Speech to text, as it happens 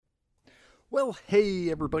Well,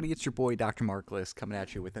 hey everybody, it's your boy Dr. Mark List coming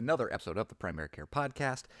at you with another episode of the Primary Care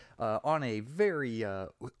Podcast on a very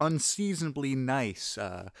unseasonably nice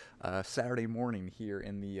Saturday morning here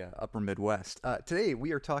in the upper Midwest. Today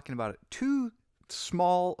we are talking about two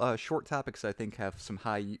small, short topics that I think have some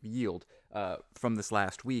high yield from this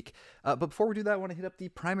last week. But before we do that, I want to hit up the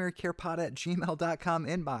primarycarepod@gmail.com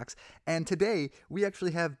inbox. And today, we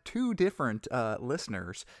actually have two different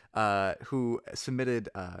listeners who submitted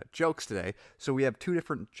jokes today. So we have two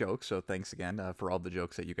different jokes. So thanks again for all the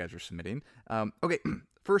jokes that you guys are submitting. Okay,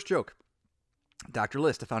 first joke. Dr.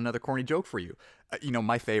 List, I found another corny joke for you.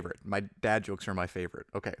 My favorite. My dad jokes are my favorite.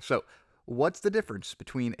 Okay, so what's the difference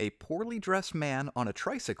between a poorly dressed man on a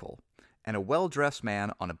tricycle and a well-dressed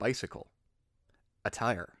man on a bicycle? A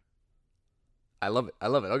tire. I love it.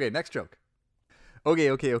 Okay, next joke.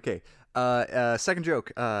 Okay. Second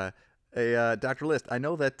joke. Dr. List, I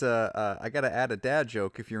know that I got to add a dad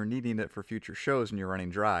joke if you're needing it for future shows and you're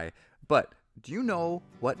running dry, but do you know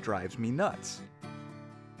what drives me nuts?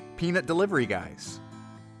 Peanut delivery guys.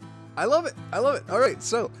 I love it. All right,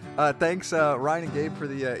 so thanks Ryan and Gabe for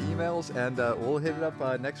the emails, and we'll hit it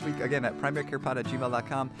up next week again at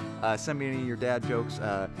primarycarepod@gmail.com. Send me any of your dad jokes,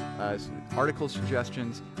 article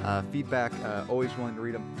suggestions, feedback. Always willing to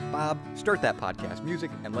read them. Bob, start that podcast music,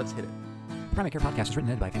 and let's hit it. The Primary Care Podcast is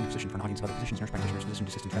written and edited by a family physician for an audience of other physicians, nurse practitioners, physician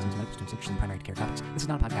assistants, residents, and medical students interested in primary care topics. This is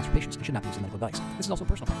not a podcast for patients and should not be used as medical advice. This is also a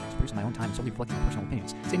personal podcast produced in my own time and solely reflecting my personal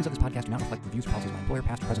opinions. Statements of this podcast do not reflect the views or policies of my employer,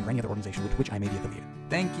 past or present, or any other organization with which I may be affiliated.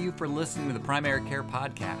 Thank you for listening to the Primary Care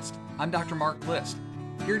Podcast. I'm Dr. Mark List,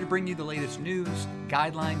 here to bring you the latest news,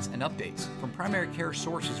 guidelines, and updates from primary care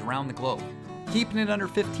sources around the globe. Keeping it under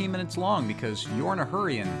 15 minutes long because you're in a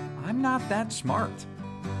hurry and I'm not that smart.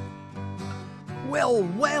 Well,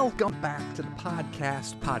 welcome back to the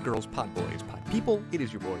podcast, Pod Girls, Pod Boys, Pod People. It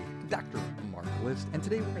is your boy, Dr. Mark List, and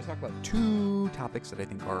today we're going to talk about two topics that I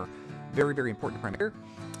think are very, very important to primary care,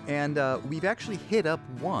 and we've actually hit up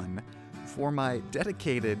one for my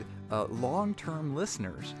dedicated long-term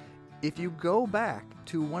listeners. If you go back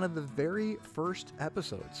to one of the very first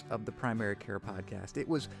episodes of the Primary Care Podcast, it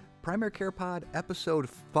was Primary Care Pod episode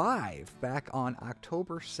 5 back on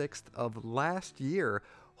October 6th of last year.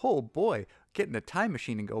 Oh boy, get in a time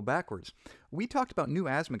machine and go backwards. We talked about new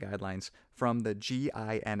asthma guidelines from the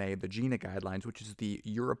GINA, the GINA guidelines, which is the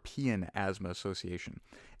European Asthma Association.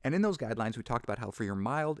 And in those guidelines, we talked about how for your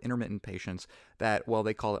mild intermittent patients that, well,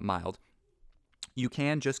 they call it mild, you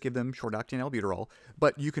can just give them short-acting albuterol,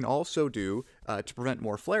 but you can also do, to prevent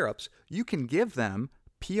more flare-ups, you can give them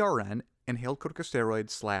PRN, inhaled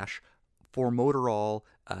corticosteroids / formoterol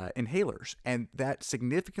inhalers, and that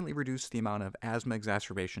significantly reduced the amount of asthma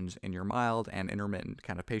exacerbations in your mild and intermittent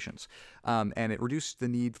kind of patients. And it reduced the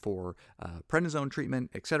need for prednisone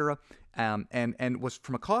treatment, etc. And was,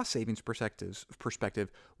 from a cost savings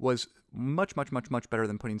perspective, was much better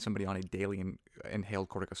than putting somebody on a daily inhaled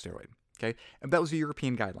corticosteroid. Okay, and that was the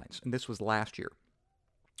European guidelines, and this was last year.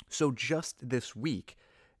 So just this week,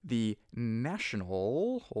 the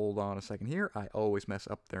National, hold on a second here, I always mess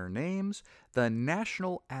up their names, the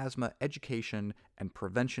National Asthma Education and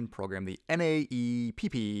Prevention Program, the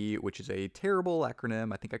NAEPP, which is a terrible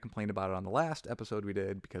acronym. I think I complained about it on the last episode we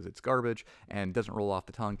did because it's garbage and doesn't roll off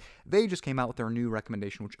the tongue. They just came out with their new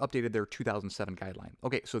recommendation, which updated their 2007 guideline.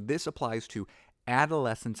 Okay, so this applies to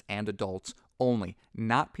adolescents and adults only,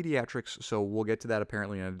 not pediatrics, so we'll get to that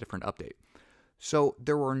apparently in a different update. So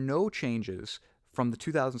there were no changes from the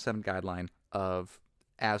 2007 guideline of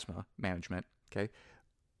asthma management, okay,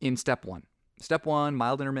 in step 1. Step 1,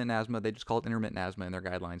 mild intermittent asthma, they just call it intermittent asthma in their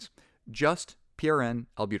guidelines. Just PRN,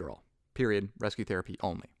 albuterol, period, rescue therapy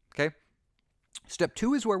only, okay? Step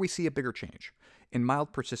 2 is where we see a bigger change in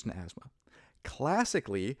mild persistent asthma.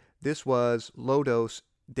 Classically, this was low-dose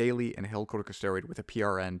daily inhaled corticosteroid with a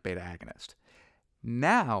PRN beta agonist.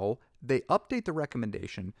 Now, they update the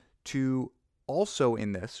recommendation to also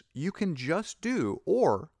in this, you can just do,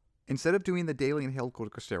 or instead of doing the daily inhaled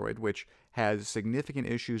corticosteroid, which has significant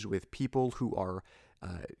issues with people who are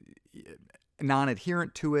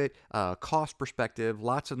non-adherent to it, cost perspective,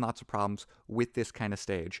 lots and lots of problems with this kind of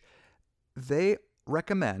stage, they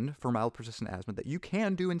recommend for mild persistent asthma that you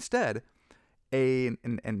can do instead an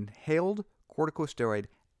inhaled corticosteroid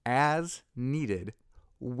as needed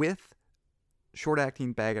with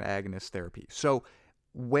short-acting beta agonist therapy. So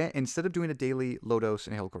instead of doing a daily low-dose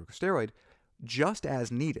inhaled corticosteroid, just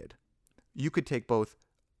as needed, you could take both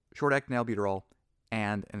short-acting albuterol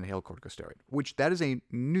and an inhaled corticosteroid, which that is a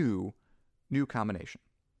new combination.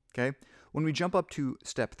 Okay, when we jump up to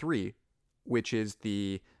step 3, which is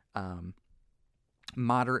the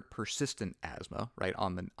moderate persistent asthma, right,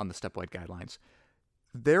 on the stepwide guidelines,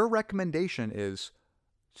 their recommendation is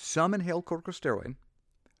some inhaled corticosteroid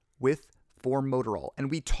with formoterol. And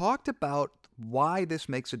we talked about why this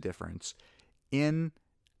makes a difference in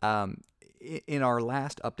our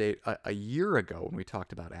last update a year ago when we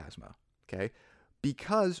talked about asthma, okay?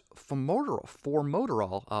 Because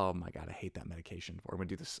formoterol, oh my God, I hate that medication. We're going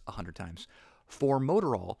to do this 100 times.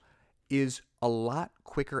 Formoterol is a lot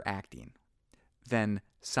quicker acting than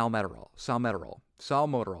salmeterol.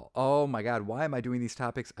 Oh my God, why am I doing these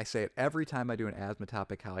topics? I say it every time I do an asthma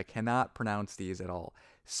topic, how I cannot pronounce these at all.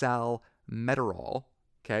 Salmeterol,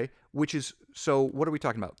 okay? Which is, so what are we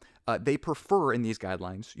talking about? They prefer in these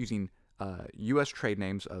guidelines using U.S. trade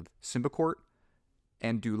names of Symbicort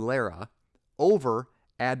and Dulera over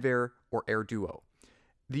Advair or Airduo.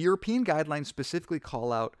 The European guidelines specifically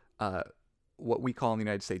call out what we call in the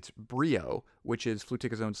United States Breo, which is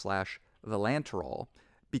fluticasone / vilanterol,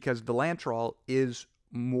 because vilanterol is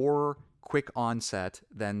more quick onset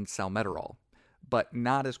than salmeterol, but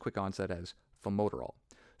not as quick onset as formoterol.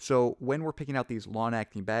 So when we're picking out these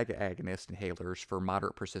long-acting bag agonist inhalers for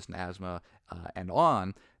moderate persistent asthma and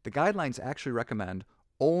on, the guidelines actually recommend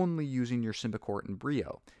only using your Symbicort and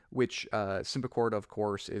Breo, which Symbicort, of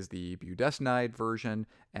course, is the budesonide version,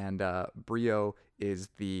 and Breo is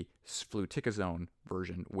the fluticasone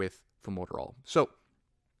version with formoterol. So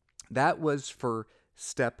that was for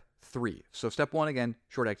step 3. So step 1, again,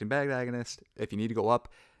 short-acting bag agonist. If you need to go up,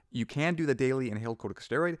 you can do the daily inhaled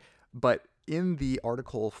corticosteroid, but in the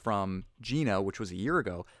article from GINA, which was a year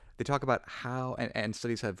ago, they talk about how, and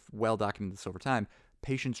studies have well documented this over time,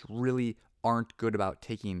 patients really aren't good about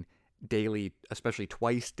taking daily, especially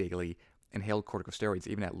twice daily, inhaled corticosteroids,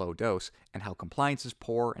 even at low dose, and how compliance is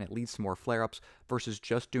poor and it leads to more flare-ups versus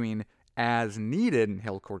just doing as needed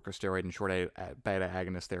inhaled corticosteroid and short beta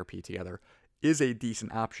agonist therapy together is a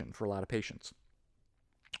decent option for a lot of patients.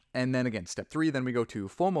 And then again, step 3, then we go to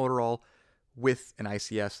formoterol with an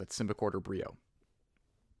ICS, that's Symbicort or Breo.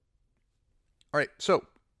 All right, so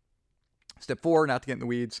step 4, not to get in the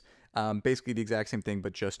weeds, basically the exact same thing,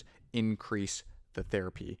 but just increase the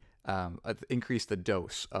therapy, increase the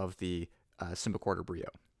dose of the Symbicort or Breo,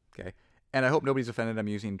 okay? And I hope nobody's offended I'm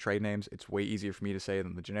using trade names. It's way easier for me to say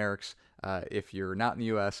than the generics. If you're not in the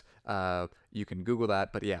U.S., you can Google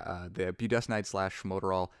that. But yeah, the budesonide /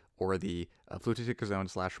 formoterol or the fluticasone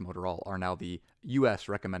 / formoterol are now the U.S.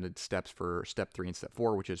 recommended steps for step 3 and step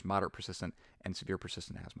 4, which is moderate persistent and severe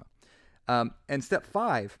persistent asthma. And step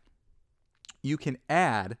 5, you can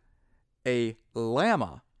add a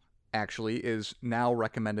LAMA, actually, is now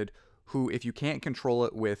recommended, who, if you can't control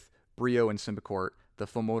it with Breo and Symbicort, the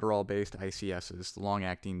formoterol-based ICSs, the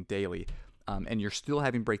long-acting daily, and you're still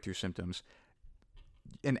having breakthrough symptoms,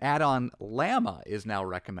 an add-on LAMA is now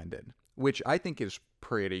recommended, which I think is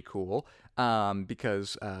pretty cool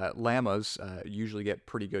because LAMAs usually get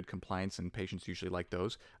pretty good compliance and patients usually like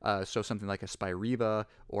those. So something like a Spiriva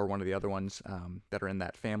or one of the other ones that are in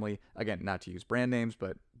that family. Again, not to use brand names,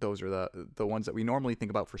 but those are the ones that we normally think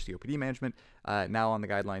about for COPD management now on the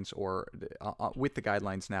guidelines or with the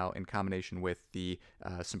guidelines now in combination with the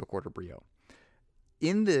Symbicort or Breo.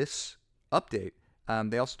 In this update,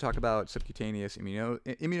 they also talk about subcutaneous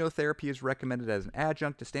immunotherapy is recommended as an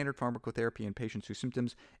adjunct to standard pharmacotherapy in patients whose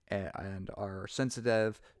symptoms and are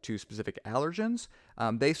sensitive to specific allergens.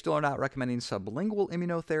 They still are not recommending sublingual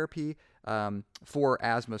immunotherapy for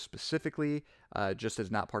asthma specifically, just as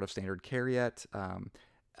not part of standard care yet.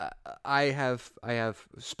 I have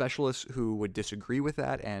specialists who would disagree with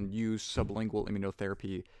that and use sublingual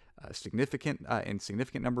immunotherapy in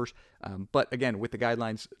significant numbers. But again, with the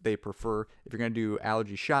guidelines, they prefer, if you're going to do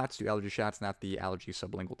allergy shots, not the allergy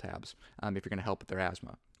sublingual tabs, if you're going to help with their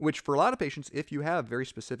asthma. Which for a lot of patients, if you have very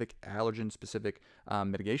specific allergen-specific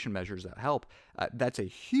mitigation measures that help, that's a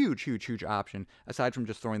huge option, aside from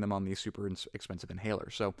just throwing them on these super expensive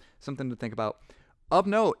inhalers. So something to think about. Of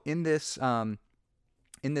note, in this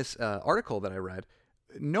article that I read,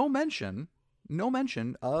 no mention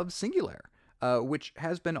of Singulair, which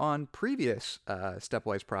has been on previous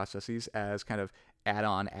stepwise processes as kind of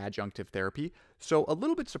add-on adjunctive therapy. So a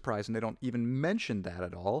little bit surprising they don't even mention that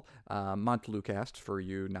at all. Montelukast for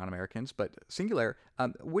you non-Americans, but Singulair,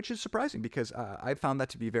 which is surprising because I found that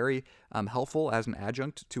to be very helpful as an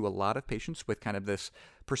adjunct to a lot of patients with kind of this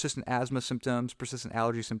persistent asthma symptoms, persistent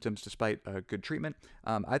allergy symptoms, despite good treatment.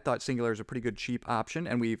 I thought Singulair is a pretty good cheap option,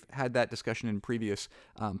 and we've had that discussion in previous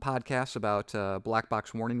podcasts about black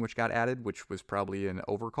box warning, which got added, which was probably an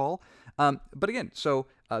overcall. But again, so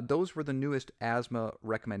those were the newest asthma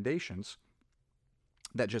recommendations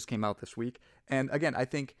that just came out this week. And again, I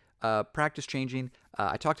think practice changing.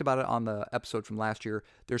 I talked about it on the episode from last year.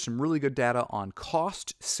 There's some really good data on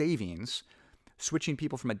cost savings switching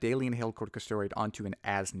people from a daily inhaled corticosteroid onto an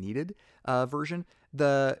as-needed version.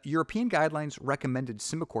 The European guidelines recommended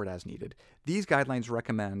Symbicort as needed. These guidelines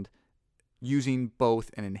recommend using both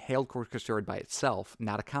an inhaled corticosteroid by itself,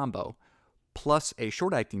 not a combo, plus a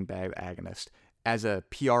short-acting BAG agonist as a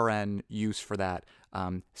PRN use for that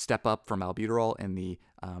step up from albuterol in the,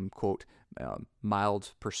 quote,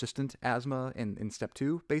 mild persistent asthma in step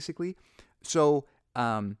 2, basically. So,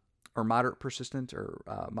 or moderate persistent or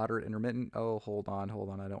moderate intermittent. Oh, hold on.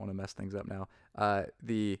 I don't want to mess things up now.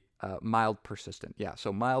 The mild persistent. Yeah,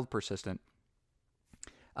 so mild persistent.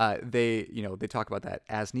 They talk about that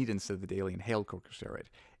as needed instead of the daily inhaled corticosteroid.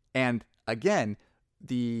 And again,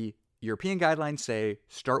 the European guidelines say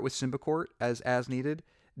start with Symbicort as needed.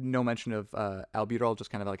 No mention of albuterol, just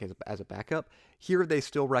kind of like as a backup. Here, they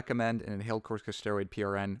still recommend an inhaled corticosteroid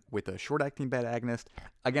PRN with a short-acting beta agonist.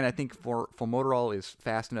 Again, I think formoterol is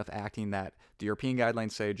fast enough acting that the European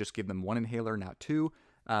guidelines say just give them one inhaler, not two.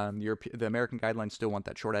 The American guidelines still want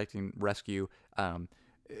that short-acting rescue.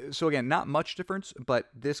 So again, not much difference, but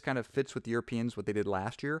this kind of fits with the Europeans, what they did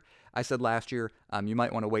last year. I said last year, you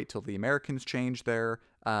might want to wait till the Americans change their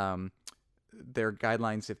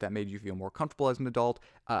guidelines if that made you feel more comfortable as an adult.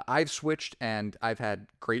 I've switched and I've had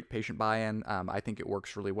great patient buy-in. I think it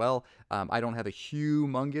works really well. I don't have a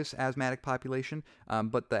humongous asthmatic population,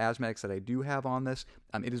 but the asthmatics that I do have on this,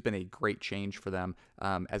 it has been a great change for them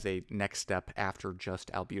as a next step after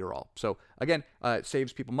just albuterol. So again, it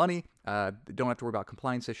saves people money, don't have to worry about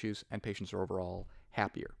compliance issues, and patients are overall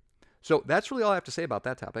happier. So that's really all I have to say about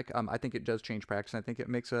that topic. I think it does change practice, and I think it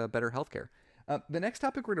makes a better healthcare. The next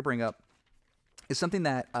topic we're going to bring up is something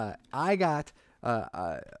that I've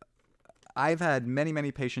had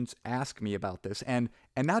many patients ask me about this, and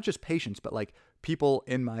not just patients, but like people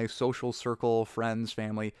in my social circle, friends,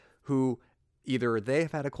 family, who either they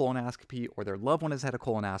have had a colonoscopy or their loved one has had a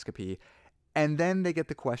colonoscopy, and then they get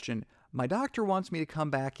the question, my doctor wants me to come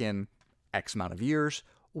back in X amount of years.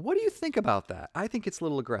 What do you think about that? I think it's a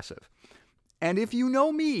little aggressive. And if you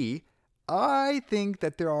know me, I think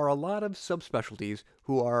that there are a lot of subspecialties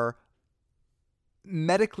who are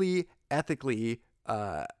medically, ethically,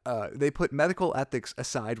 they put medical ethics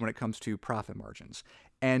aside when it comes to profit margins.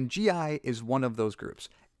 And GI is one of those groups.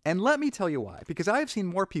 And let me tell you why. Because I've seen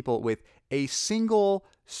more people with a single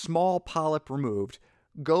small polyp removed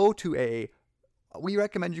go to we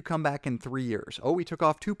recommend you come back in 3 years. Oh, we took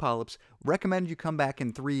off 2 polyps. Recommend you come back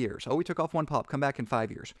in 3 years. Oh, we took off 1 polyp. Come back in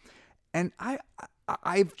 5 years. And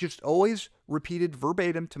I've just always repeated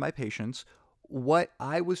verbatim to my patients what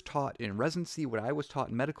I was taught in residency, what I was taught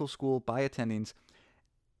in medical school by attendings.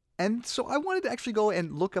 And so I wanted to actually go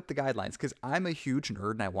and look up the guidelines because I'm a huge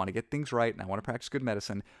nerd and I want to get things right and I want to practice good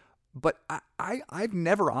medicine. But I've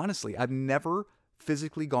never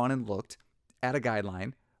physically gone and looked at a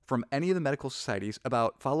guideline from any of the medical societies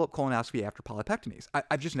about follow-up colonoscopy after polypectomies.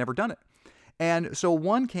 I've just never done it. And so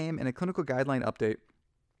one came in a clinical guideline update,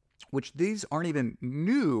 which these aren't even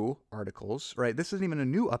new articles, right? This isn't even a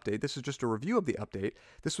new update. This is just a review of the update.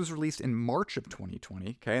 This was released in March of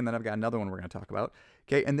 2020, okay? And then I've got another one we're going to talk about,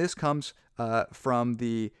 okay? And this comes from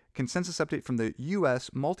the consensus update from the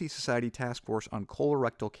U.S. Multi-Society Task Force on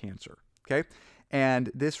Colorectal Cancer, okay?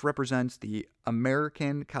 And this represents the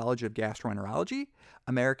American College of Gastroenterology,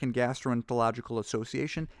 American Gastroenterological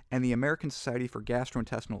Association, and the American Society for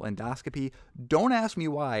Gastrointestinal Endoscopy. Don't ask me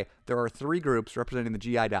why there are 3 groups representing the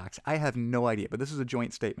GI docs. I have no idea, but this is a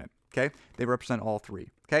joint statement, okay? They represent all 3,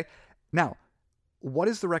 okay? Now, what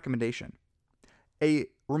is the recommendation? A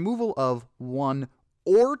removal of 1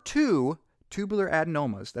 or 2 tubular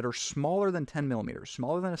adenomas that are smaller than 10 millimeters,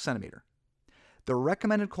 smaller than a centimeter. The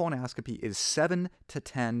recommended colonoscopy is 7 to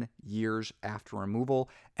 10 years after removal.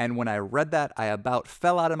 And when I read that, I about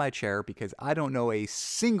fell out of my chair because I don't know a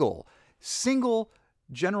single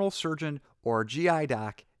general surgeon or GI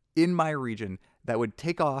doc in my region that would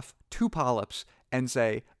take off 2 polyps and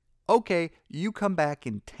say, okay, you come back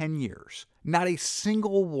in 10 years. Not a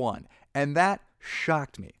single one. And that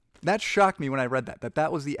shocked me. That shocked me when I read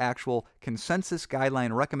that was the actual consensus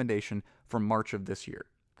guideline recommendation from March of this year.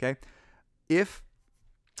 Okay?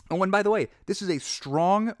 And by the way, this is a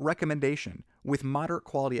strong recommendation with moderate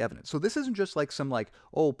quality evidence. So this isn't just like some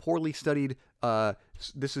poorly studied,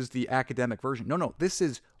 this is the academic version. No, this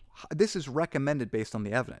is recommended based on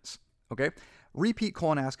the evidence, okay? Repeat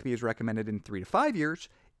colonoscopy is recommended in 3 to 5 years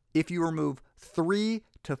if you remove 3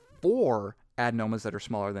 to 4 adenomas that are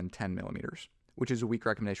smaller than 10 millimeters, which is a weak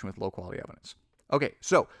recommendation with low quality evidence. Okay,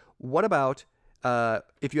 so what about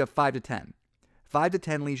if you have 5 to 10? 5 to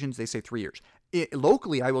 10 lesions, they say 3 years.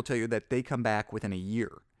 Locally, I will tell you that they come back within a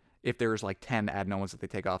year. if there's like 10 adenomas that they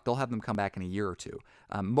take off, they'll have them come back in a year or two,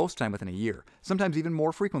 most time within a year, sometimes even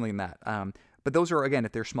more frequently than that. But those are, again,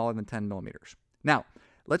 if they're smaller than 10 millimeters. Now,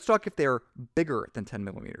 let's talk if they're bigger than 10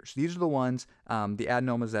 millimeters. These are the ones, the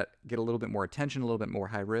adenomas that get a little bit more attention, a little bit more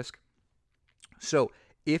high risk. So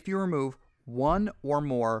if you remove one or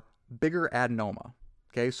more bigger adenoma,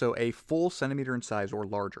 okay, so a full centimeter in size or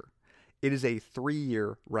larger, it is a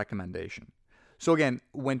 3-year recommendation. So again,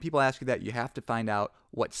 when people ask you that, you have to find out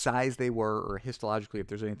what size they were or histologically if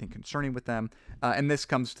there's anything concerning with them. And this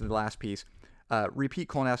comes to the last piece. Repeat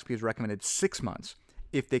colonoscopy is recommended 6 months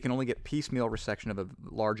if they can only get piecemeal resection of a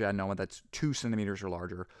large adenoma that's 2 centimeters or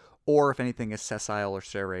larger, or if anything is sessile or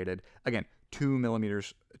serrated. Again, 2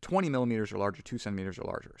 millimeters, 20 millimeters or larger, 2 centimeters or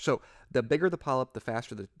larger. So the bigger the polyp, the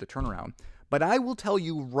faster the turnaround. But I will tell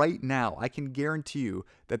you right now, I can guarantee you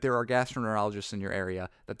that there are gastroenterologists in your area,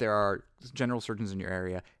 that there are general surgeons in your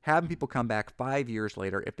area, having people come back 5 years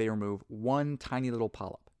later if they remove one tiny little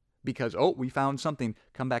polyp. Because, oh, we found something,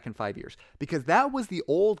 come back in 5 years. Because that was the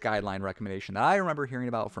old guideline recommendation that I remember hearing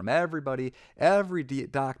about from everybody, every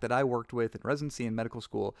doc that I worked with in residency and medical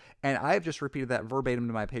school. And I've just repeated that verbatim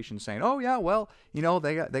to my patients saying, oh, yeah, well, you know,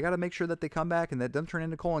 they got to make sure that they come back and that doesn't turn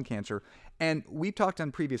into colon cancer. And we've talked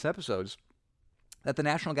on previous episodes that the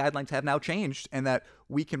national guidelines have now changed and that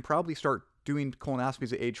we can probably start doing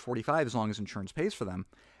colonoscopies at age 45 as long as insurance pays for them.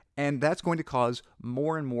 And that's going to cause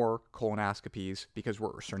more and more colonoscopies because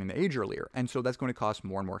we're starting to age earlier. And so that's going to cost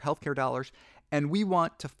more and more healthcare dollars. And we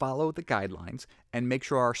want to follow the guidelines and make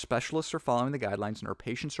sure our specialists are following the guidelines and our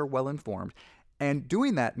patients are well informed. And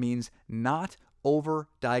doing that means not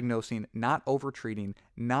over-diagnosing, not over-treating,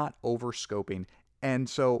 not over-scoping. And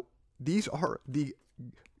so these are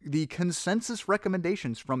the consensus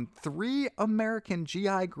recommendations from 3 American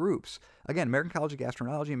GI groups. Again, American College of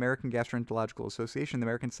Gastroenterology, American Gastroenterological Association, the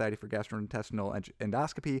American Society for Gastrointestinal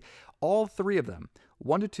Endoscopy, all 3 of them,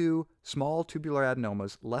 1 to 2 small tubular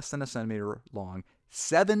adenomas, less than a centimeter long,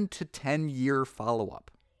 7 to 10 year follow-up.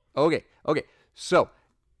 Okay, so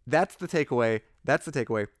that's the takeaway.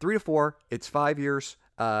 3 to 4, it's 5 years.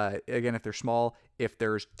 Again, if they're small, if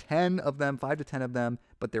there's 10 of them, 5 to 10 of them,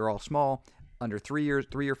 but they're all small, under 3 years,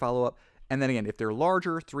 3-year follow-up. And then again, if they're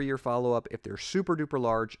larger, 3-year follow-up. If they're super duper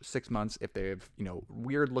large, 6 months. If they have,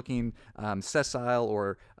 weird looking sessile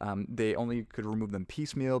or they only could remove them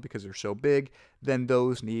piecemeal because they're so big, then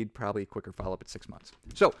those need probably quicker follow-up at 6 months.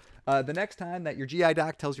 So the next time that your GI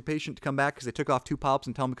doc tells your patient to come back because they took off 2 polyps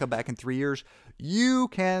and tell them to come back in 3 years, you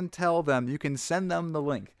can tell them, you can send them the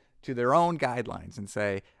link to their own guidelines and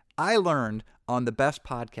say, I learned on the best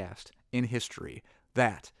podcast in history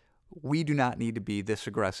that we do not need to be this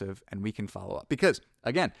aggressive and we can follow up. Because,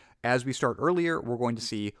 again, as we start earlier, we're going to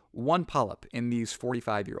see 1 polyp in these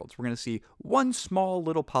 45-year-olds. We're going to see 1 small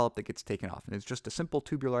little polyp that gets taken off. And it's just a simple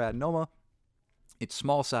tubular adenoma. It's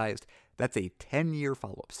small-sized. That's a 10-year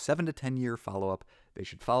follow-up, 7 to 10-year follow-up. They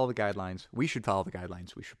should follow the guidelines. We should follow the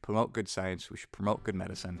guidelines. We should promote good science. We should promote good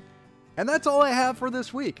medicine. And that's all I have for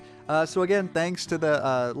this week. So again, thanks to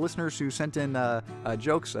the listeners who sent in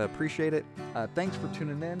jokes. Appreciate it. Thanks for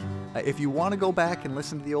tuning in. If you want to go back and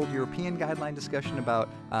listen to the old European guideline discussion about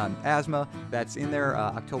asthma, that's in there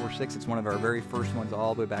October 6th. It's one of our very first ones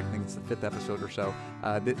all the way back. I think it's the 5th episode or so.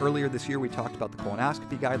 Earlier this year, we talked about the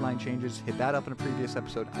colonoscopy guideline changes. Hit that up in a previous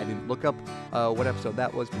episode. I didn't look up what episode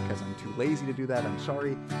that was because I'm too lazy to do that. I'm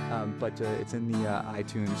sorry. But it's in the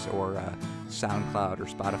iTunes or SoundCloud or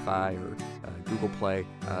Spotify or Google Play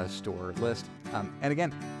store list. And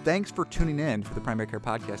again, thanks for tuning in for the Primary Care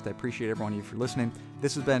Podcast. I appreciate every one of you for listening.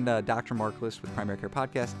 This has been Dr. Mark List with Primary Care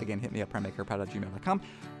Podcast. Again, hit me up, primarycarepod@gmail.com.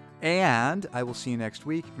 And I will see you next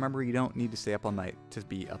week. Remember, you don't need to stay up all night to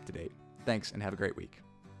be up to date. Thanks, and have a great week.